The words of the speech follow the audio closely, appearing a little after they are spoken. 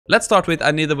Let's start with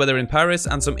I need the weather in Paris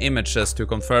and some images to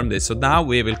confirm this. So now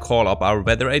we will call up our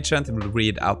weather agent. It will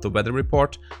read out the weather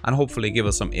report and hopefully give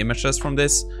us some images from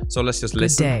this. So let's just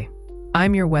listen. Good day.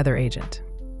 I'm your weather agent.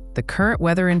 The current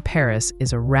weather in Paris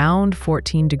is around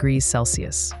 14 degrees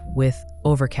Celsius with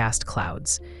overcast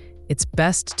clouds. It's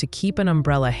best to keep an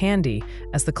umbrella handy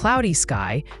as the cloudy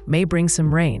sky may bring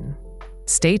some rain.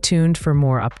 Stay tuned for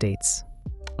more updates.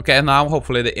 Okay, now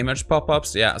hopefully the image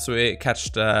pop-ups. Yeah, so we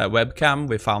catch the webcam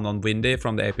we found on Windy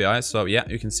from the API. So yeah,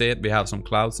 you can see it. We have some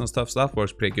clouds and stuff. So that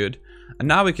works pretty good. And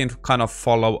now we can kind of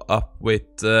follow up with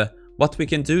what we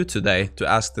can do today to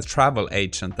ask the travel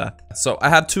agent that. So I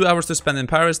had 2 hours to spend in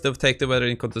Paris. They'll take the weather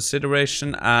into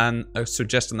consideration and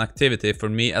suggest an activity for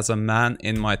me as a man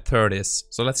in my 30s.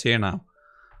 So let's hear now.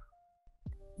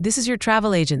 This is your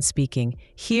travel agent speaking.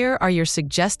 Here are your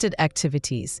suggested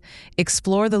activities.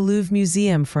 Explore the Louvre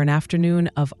Museum for an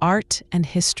afternoon of art and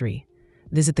history.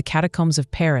 Visit the catacombs of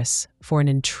Paris for an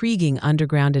intriguing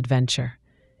underground adventure.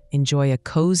 Enjoy a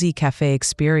cozy cafe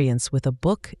experience with a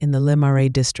book in the Le Marais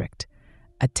district.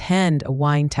 Attend a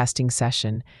wine tasting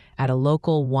session at a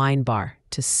local wine bar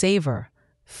to savor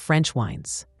French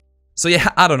wines. So yeah,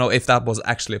 I don't know if that was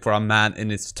actually for a man in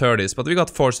his 30s, but we got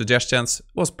 4 suggestions. It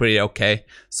was pretty okay.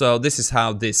 So this is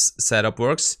how this setup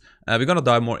works. We're going to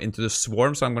dive more into the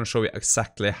swarm, so I'm going to show you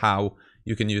exactly how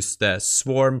you can use the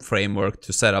swarm framework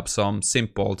to set up some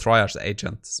simple triage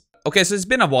agents. Okay, so it's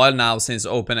been a while now since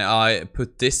OpenAI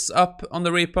put this up on the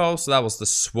repo. So that was the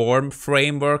swarm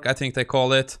framework, I think they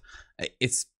call it.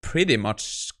 It's pretty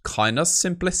much kind of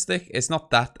simplistic. It's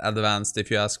not that advanced if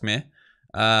you ask me.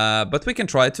 But we can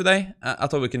try it today. I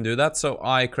thought we can do that. So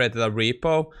I created a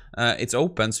repo. It's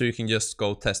open, so you can just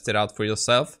go test it out for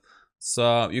yourself.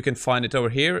 So you can find it over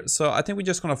here. So I think we're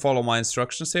just going to follow my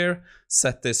instructions here,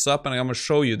 set this up, and I'm going to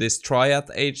show you these triad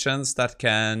agents that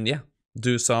can, yeah,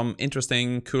 do some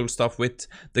interesting, cool stuff with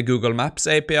the Google Maps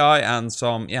API and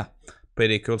some, yeah,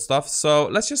 pretty cool stuff. So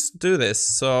let's just do this.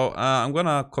 So I'm going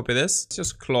to copy this,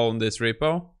 just clone this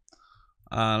repo.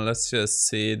 Let's just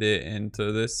see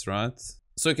into this, right?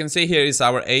 So you can see here is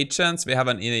our agents. We have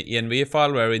an env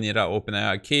file where we need our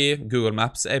OpenAI key, Google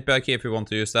Maps API key if you want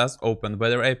to use that, Open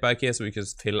Weather API key, so we can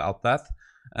just fill out that.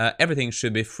 Everything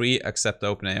should be free except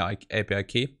the OpenAI API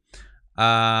key.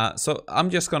 So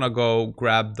I'm just gonna go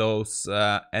grab those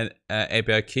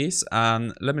API keys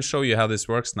and let me show you how this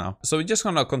works now. So we're just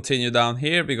gonna continue down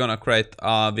here. We're gonna create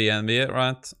a VNV,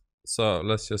 right? So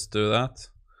let's just do that.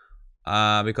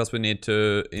 Because we need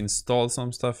to install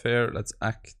some stuff here. Let's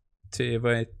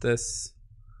activate this.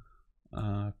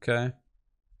 Okay.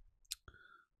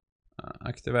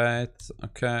 Activate.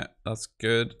 Okay, that's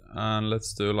good. And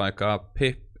let's do like a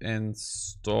pip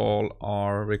install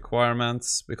our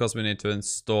requirements because we need to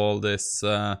install this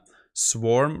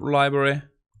swarm library.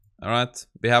 All right.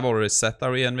 We have already set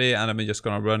our env and then we're just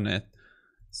gonna run it.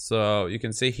 So you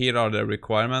can see here are the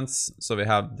requirements. So we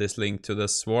have this link to the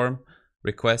swarm.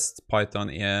 Request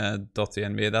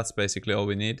python.env. That's basically all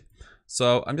we need.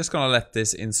 So I'm just gonna let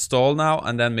this install now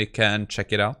and then we can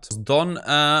check it out. It's done.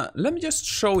 Let me just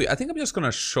show you. I think I'm just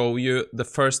gonna show you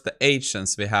the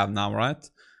agents we have now, right?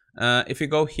 If you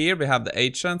go here, we have the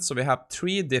agents. So we have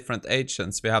 3 different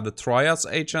agents. We have the triage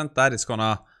agent that is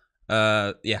gonna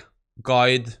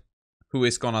guide who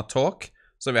is gonna talk.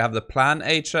 So we have the plan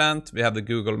agent, we have the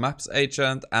Google Maps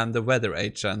agent, and the weather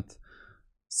agent.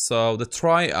 So the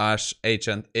triage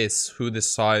agent is who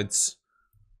decides.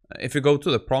 If you go to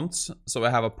the prompts, so I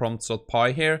have a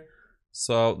prompts.py here.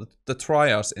 So the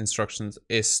triage instructions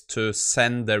is to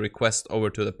send the request over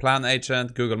to the plan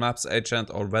agent, Google Maps agent,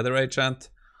 or weather agent,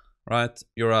 right?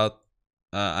 You're out,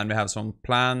 and we have some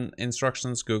plan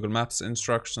instructions, Google Maps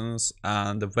instructions,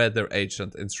 and the weather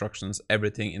agent instructions,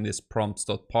 everything in this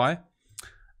prompts.py.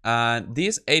 And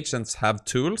these agents have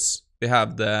tools. We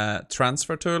have the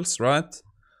transfer tools, right?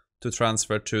 To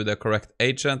transfer to the correct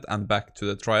agent and back to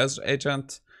the triage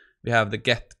agent. We have the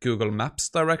get Google Maps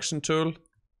direction tool.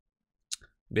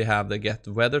 We have the get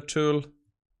weather tool.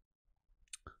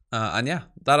 And yeah,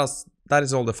 that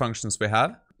is all the functions we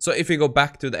have. So if we go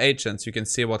back to the agents, you can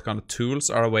see what kind of tools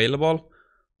are available.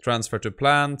 Transfer to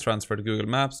plan, transfer to Google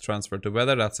Maps, transfer to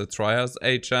weather. That's a triage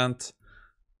agent.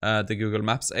 The Google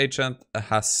Maps agent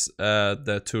has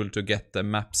the tool to get the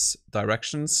maps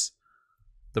directions.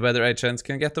 The weather agent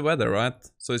can get the weather, right?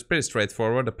 So it's pretty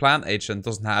straightforward. The plan agent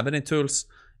doesn't have any tools.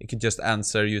 It can just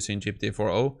answer using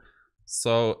GPT-4o.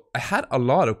 So I had a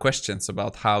lot of questions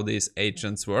about how these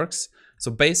agents works.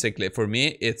 So basically for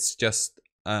me, it's just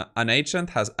an agent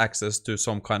has access to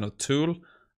some kind of tool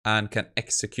and can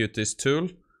execute this tool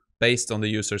based on the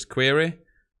user's query.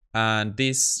 And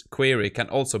this query can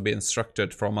also be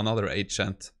instructed from another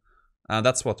agent. And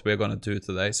that's what we're going to do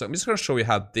today. So I'm just going to show you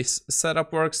how this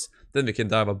setup works. Then we can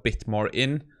dive a bit more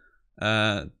in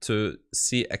to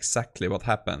see exactly what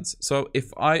happens. So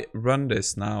if I run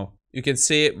this now, you can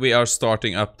see we are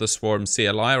starting up the Swarm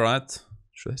CLI, right?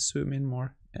 Should I zoom in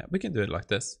more? Yeah, we can do it like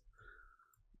this.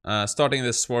 Starting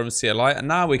the Swarm CLI, and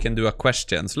now we can do a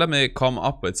question. So let me come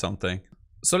up with something.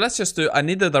 So let's just do, I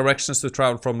need the directions to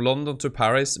travel from London to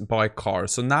Paris by car.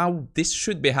 So now this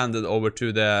should be handed over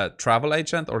to the travel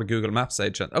agent or Google Maps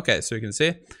agent. Okay, so you can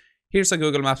see, here's a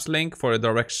Google Maps link for the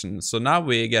directions. So now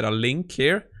we get a link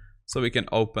here. So we can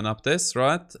open up this,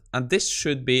 right? And this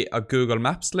should be a Google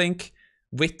Maps link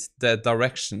with the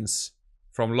directions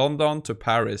from London to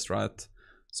Paris, right?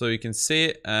 So you can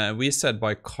see we said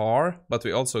by car, but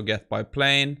we also get by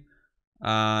plane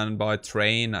and by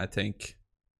train, I think.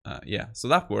 Yeah, so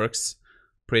that works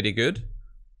pretty good.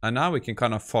 And now we can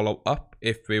kind of follow up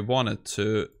if we wanted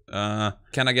to.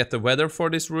 Can I get the weather for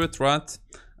this route, right?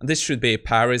 And this should be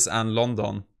Paris and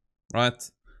London, right?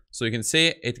 So you can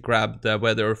see it grabbed the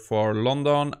weather for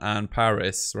London and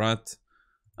Paris, right?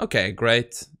 Okay,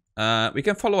 great. We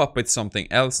can follow up with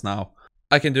something else now.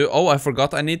 I can do, oh, I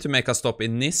forgot, I need to make a stop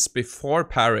in Nice before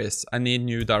Paris. I need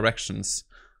new directions.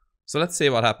 So let's see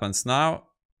what happens now.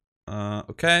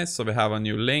 Okay, so we have a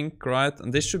new link, right?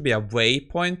 And this should be a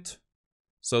waypoint.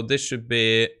 So this should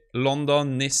be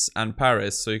London, Nice, and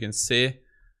Paris. So you can see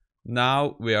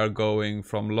now we are going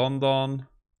from London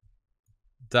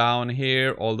down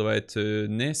here all the way to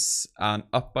Nice and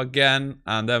up again.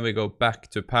 And then we go back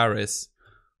to Paris.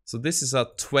 So this is a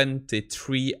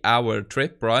 23-hour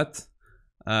trip, right?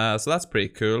 So that's pretty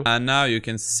cool. And now you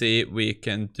can see we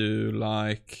can do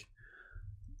like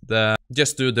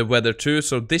just do the weather too.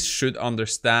 So this should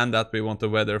understand that we want the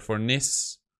weather for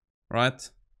Nice, right?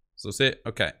 So see,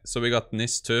 okay, so we got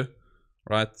Nice too,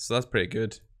 right? So that's pretty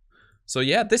good. So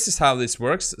yeah, this is how this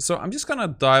works. So I'm just gonna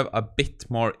dive a bit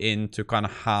more into kind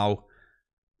of how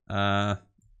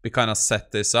we kind of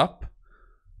set this up.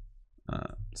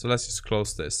 So let's just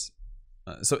close this.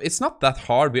 So it's not that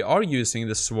hard. We are using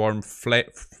the Swarm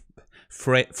framework.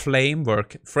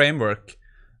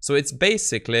 So it's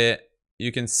basically,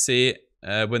 you can see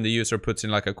when the user puts in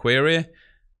like a query,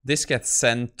 this gets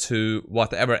sent to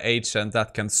whatever agent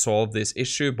that can solve this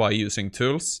issue by using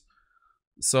tools.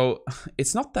 So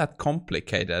it's not that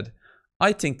complicated.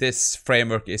 I think this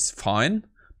framework is fine,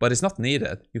 but it's not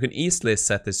needed. You can easily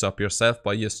set this up yourself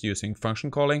by just using function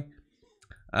calling.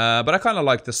 But I kind of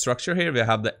like the structure here. We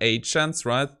have the agents,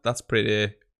 right? That's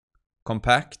pretty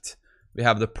compact. We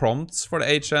have the prompts for the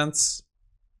agents,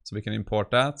 so we can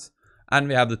import that. And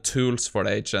we have the tools for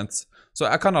the agents. So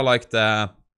I kind of like the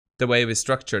way we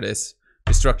structure this.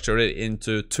 We structure it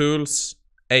into tools,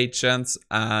 agents,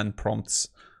 and prompts.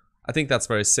 I think that's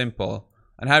very simple.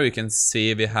 And here you can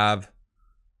see we have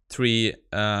 3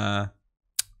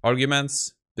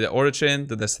 arguments: the origin,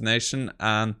 the destination,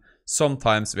 and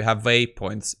sometimes we have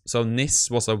waypoints. So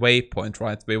Nice was a waypoint,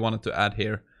 right? We wanted to add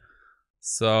here.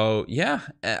 So yeah,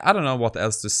 I don't know what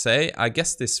else to say. I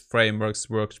guess this framework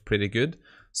works pretty good.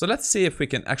 So let's see if we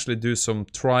can actually do some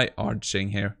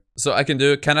triaging here. So I can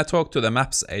do, can I talk to the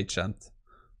maps agent?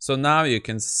 So now you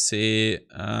can see,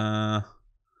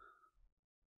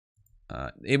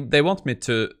 they want me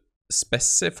to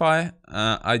specify.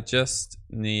 I just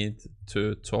need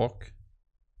to talk.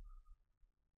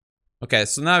 Okay,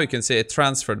 so now you can see it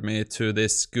transferred me to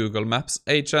this Google Maps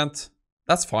agent.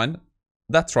 That's fine.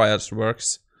 That triage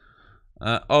works.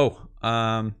 Oh,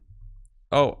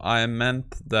 I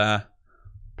meant the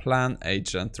plan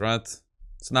agent, right?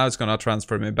 So now it's gonna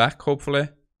transfer me back, hopefully.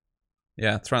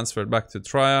 Yeah, transfer back to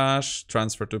triage,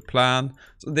 transfer to plan.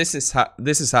 So this is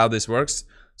how this works.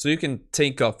 So you can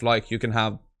think of, like, you can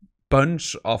have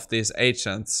bunch of these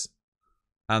agents,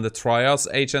 and the triage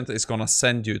agent is gonna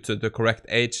send you to the correct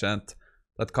agent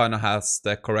that kind of has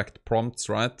the correct prompts,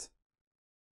 right?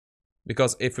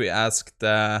 Because if we ask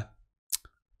the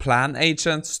plan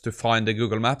agents to find the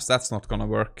Google Maps, that's not gonna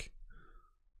work.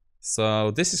 So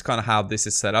this is kind of how this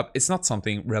is set up. It's not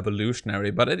something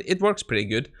revolutionary, but it works pretty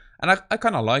good. And I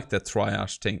kind of like the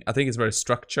triage thing. I think it's very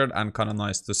structured and kind of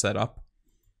nice to set up.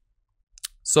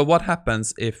 So what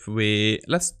happens if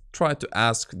let's try to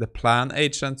ask the plan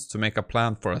agent to make a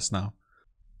plan for us now.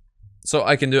 So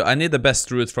I need the best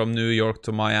route from New York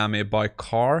to Miami by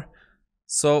car.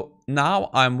 So now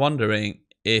I'm wondering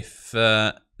if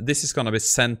this is going to be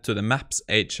sent to the maps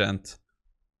agent.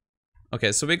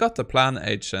 Okay, so we got the plan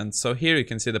agent. So here you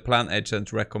can see the plan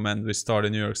agent recommend we start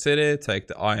in New York City, take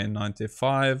the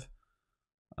I-95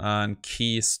 and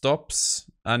key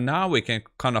stops. And now we can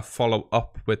kind of follow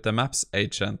up with the maps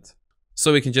agent.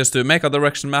 So we can just do make a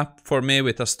direction map for me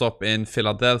with a stop in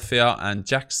Philadelphia and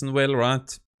Jacksonville,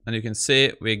 right? And you can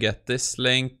see we get this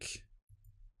link.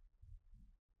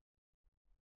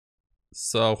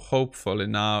 So hopefully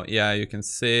now, yeah, you can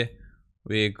see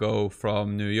we go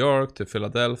from New York to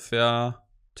Philadelphia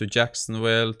to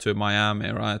Jacksonville to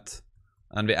Miami, right?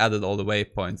 And we added all the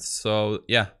waypoints. So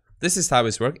yeah, this is how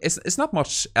it's work. It's not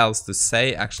much else to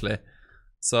say actually.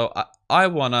 So I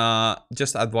wanna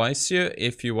just advise you,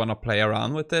 if you wanna play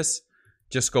around with this,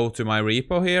 just go to my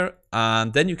repo here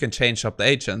and then you can change up the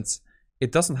agents.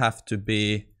 It doesn't have to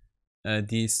be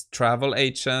these travel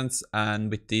agents and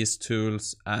with these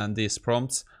tools and these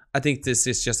prompts. I think this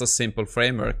is just a simple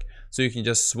framework. So you can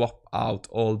just swap out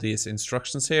all these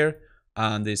instructions here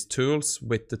and these tools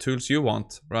with the tools you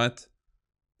want, right?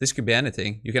 This could be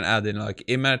anything. You can add in like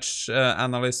image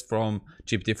analyst from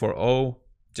GPT-4o.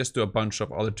 Just do a bunch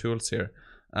of other tools here.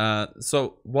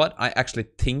 So what I actually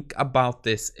think about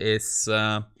this is,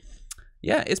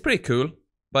 yeah, it's pretty cool,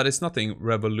 but it's nothing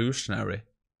revolutionary,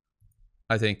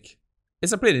 I think.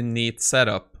 It's a pretty neat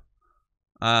setup,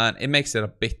 and it makes it a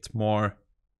bit more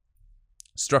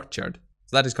structured.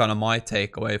 So that is kind of my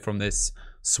takeaway from this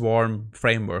swarm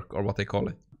framework, or what they call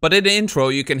it. But in the intro,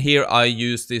 you can hear I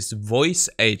use this voice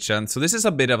agent. So this is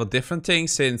a bit of a different thing,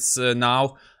 since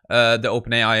now the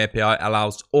OpenAI API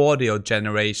allows audio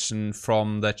generation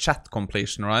from the chat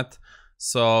completion, right?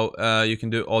 So you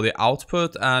can do audio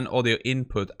output and audio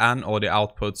input and audio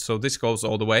output. So this goes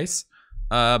all the ways.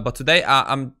 But today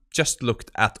I'm just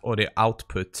looked at audio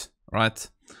output, right?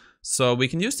 So we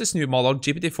can use this new model,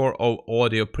 GPT-4o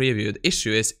audio preview. The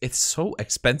issue is it's so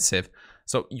expensive.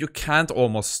 So you can't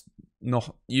almost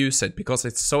not use it because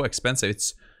it's so expensive.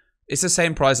 It's the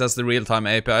same price as the real-time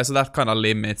API, so that kind of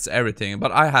limits everything.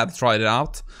 But I have tried it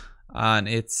out, and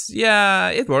yeah,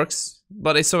 it works,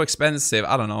 but it's so expensive.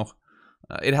 I don't know.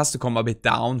 It has to come a bit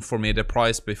down for me, the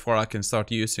price, before I can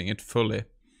start using it fully.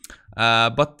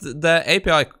 But the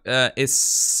API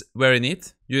is very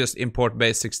neat. You just import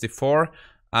base64,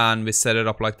 and we set it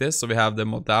up like this. So we have the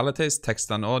modalities,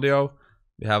 text and audio.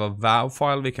 We have a WAV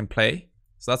file we can play.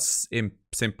 So that's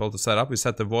simple to set up. We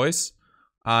set the voice.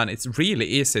 And it's really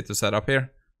easy to set up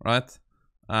here, right?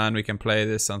 And we can play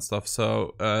this and stuff.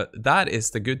 So that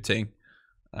is the good thing.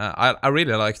 I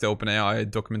really like the OpenAI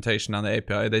documentation and the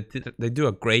API. They do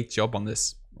a great job on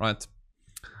this, right?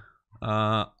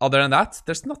 Other than that,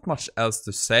 there's not much else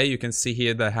to say. You can see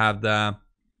here they have the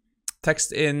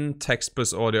text in, text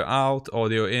plus audio out,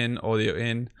 audio in, audio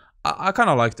in. I kind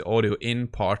of like the audio in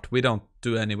part. We don't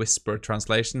do any whisper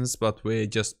translations, but we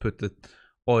just put the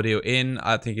audio in.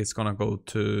 I think it's gonna go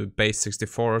to base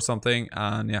 64 or something,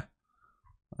 and yeah,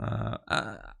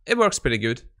 it works pretty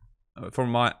good for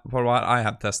what I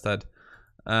have tested.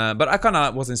 But I kind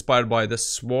of was inspired by the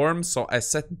swarm, so I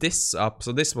set this up.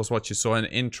 So this was what you saw in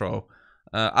the intro.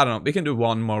 I don't know, we can do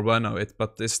one more run of it,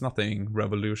 but it's nothing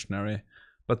revolutionary.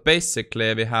 But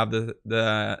basically we have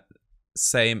the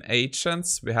same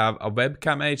agents. We have a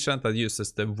webcam agent that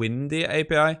uses the Windy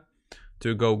API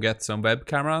to go get some web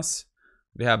cameras.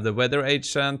 We have the weather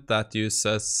agent that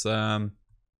uses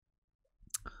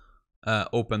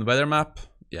open weather map.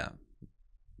 Yeah,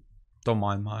 don't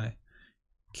mind my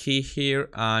key here.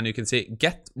 And you can see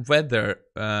get weather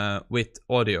with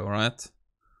audio, right?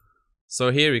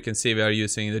 So here you can see we are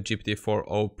using the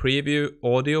GPT-4o preview,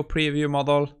 audio preview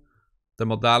model. The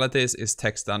modalities is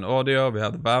text and audio. We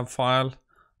have the WAV file.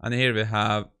 And here we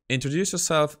have introduce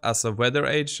yourself as a weather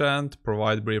agent,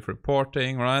 provide brief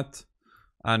reporting, right?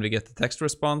 And we get the text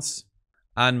response,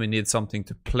 and we need something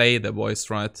to play the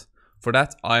voice, right? For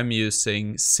that, I'm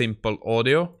using simple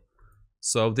audio.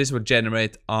 So this will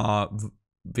generate a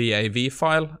WAV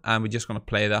file, and we're just gonna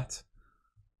play that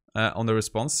on the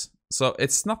response. So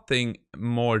it's nothing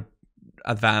more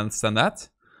advanced than that.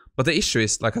 But the issue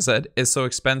is, like I said, it's so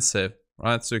expensive,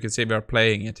 right? So you can see we are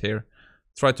playing it here.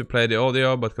 Try to play the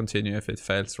audio, but continue if it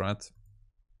fails, right?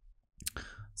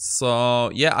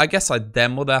 So yeah, I guess I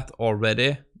demoed that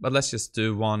already, but let's just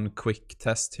do one quick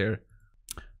test here.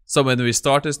 So when we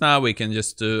start this now, we can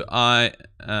just do, I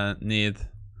need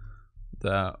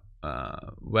the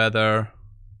weather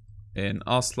in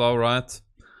Oslo, right?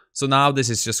 So now this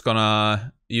is just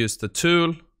gonna use the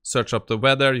tool, search up the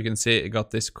weather. You can see it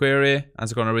got this query, and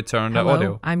it's gonna return the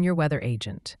audio. I'm your weather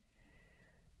agent.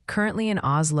 Currently in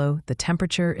Oslo, the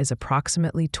temperature is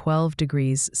approximately 12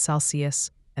 degrees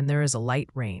Celsius, and there is a light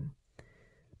rain.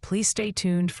 Please stay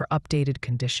tuned for updated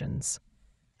conditions.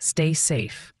 Stay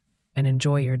safe and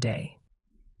enjoy your day.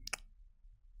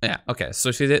 Yeah, okay,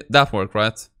 so she did that work,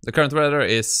 right? The current weather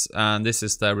is, and this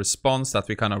is the response that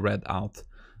we kind of read out.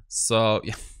 So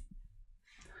yeah,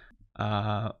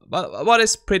 But what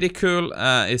is pretty cool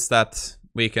is that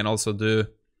we can also do,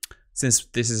 since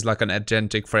this is like an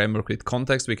agentic framework with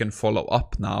context, we can follow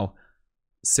up now.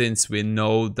 Since we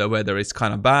know the weather is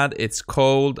kind of bad, it's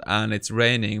cold and it's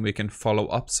raining, we can follow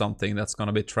up something that's going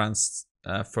to be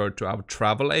transferred to our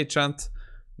travel agent.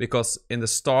 Because in the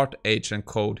start agent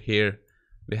code here,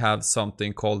 we have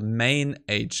something called main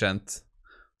agent.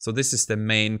 So this is the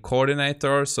main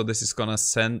coordinator. So this is going to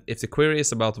send, if the query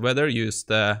is about weather, use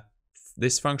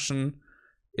this function.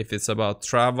 If it's about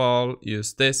travel,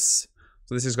 use this.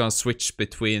 So this is going to switch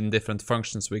between different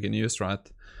functions we can use, right?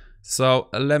 So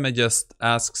let me just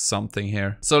ask something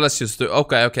here. So let's just do,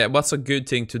 okay, what's a good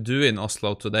thing to do in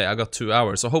Oslo today? I got 2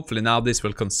 hours. So hopefully now this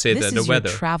will consider the weather.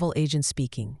 This is your travel agent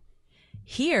speaking.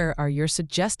 Here are your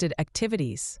suggested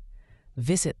activities.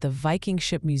 Visit the Viking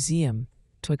Ship Museum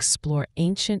to explore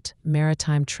ancient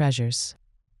maritime treasures.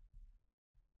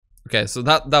 Okay, so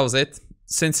that was it.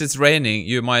 Since it's raining,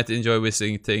 you might enjoy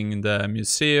visiting the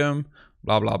museum,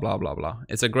 blah, blah, blah, blah, blah.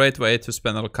 It's a great way to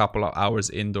spend a couple of hours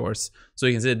indoors. So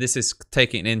you can see this is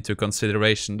taking into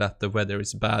consideration that the weather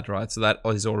is bad, right? So that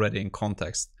is already in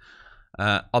context.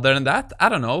 Other than that, I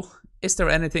don't know. Is there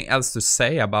anything else to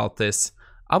say about this?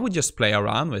 I would just play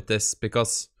around with this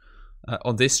because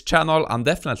on this channel, I'm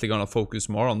definitely going to focus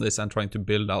more on this and trying to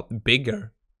build out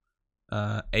bigger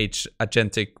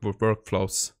agentic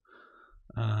workflows.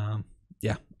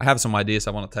 Yeah, I have some ideas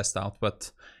I want to test out,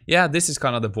 but yeah, this is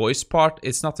kind of the voice part.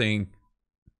 It's nothing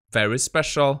very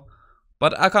special,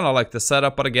 but I kind of like the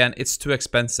setup. But again, it's too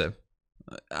expensive.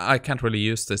 I can't really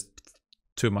use this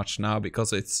too much now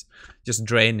because it's just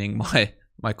draining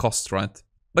my cost, right?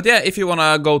 But yeah, if you want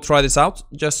to go try this out,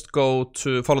 just go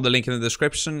to follow the link in the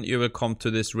description. You will come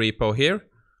to this repo here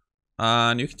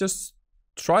and you can just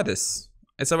try this.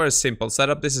 It's a very simple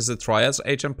setup. This is a trials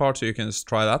agent part, so you can just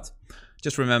try that.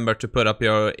 Just remember to put up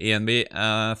your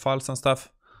env files and stuff.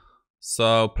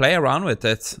 So play around with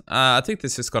it. I think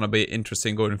this is going to be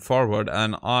interesting going forward.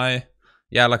 And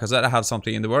yeah, like I said, I have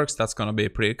something in the works that's going to be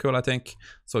pretty cool, I think.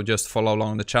 So just follow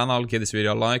along the channel, give this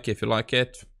video a like if you like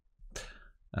it.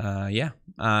 Yeah,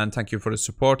 and thank you for the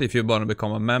support. If you want to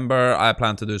become a member, I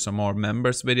plan to do some more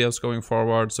members videos going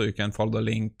forward, so you can follow the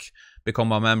link,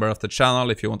 become a member of the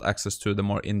channel if you want access to the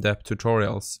more in-depth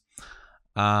tutorials.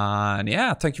 And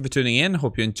yeah, thank you for tuning in.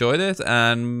 Hope you enjoyed it,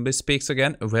 and we speak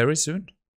again very soon.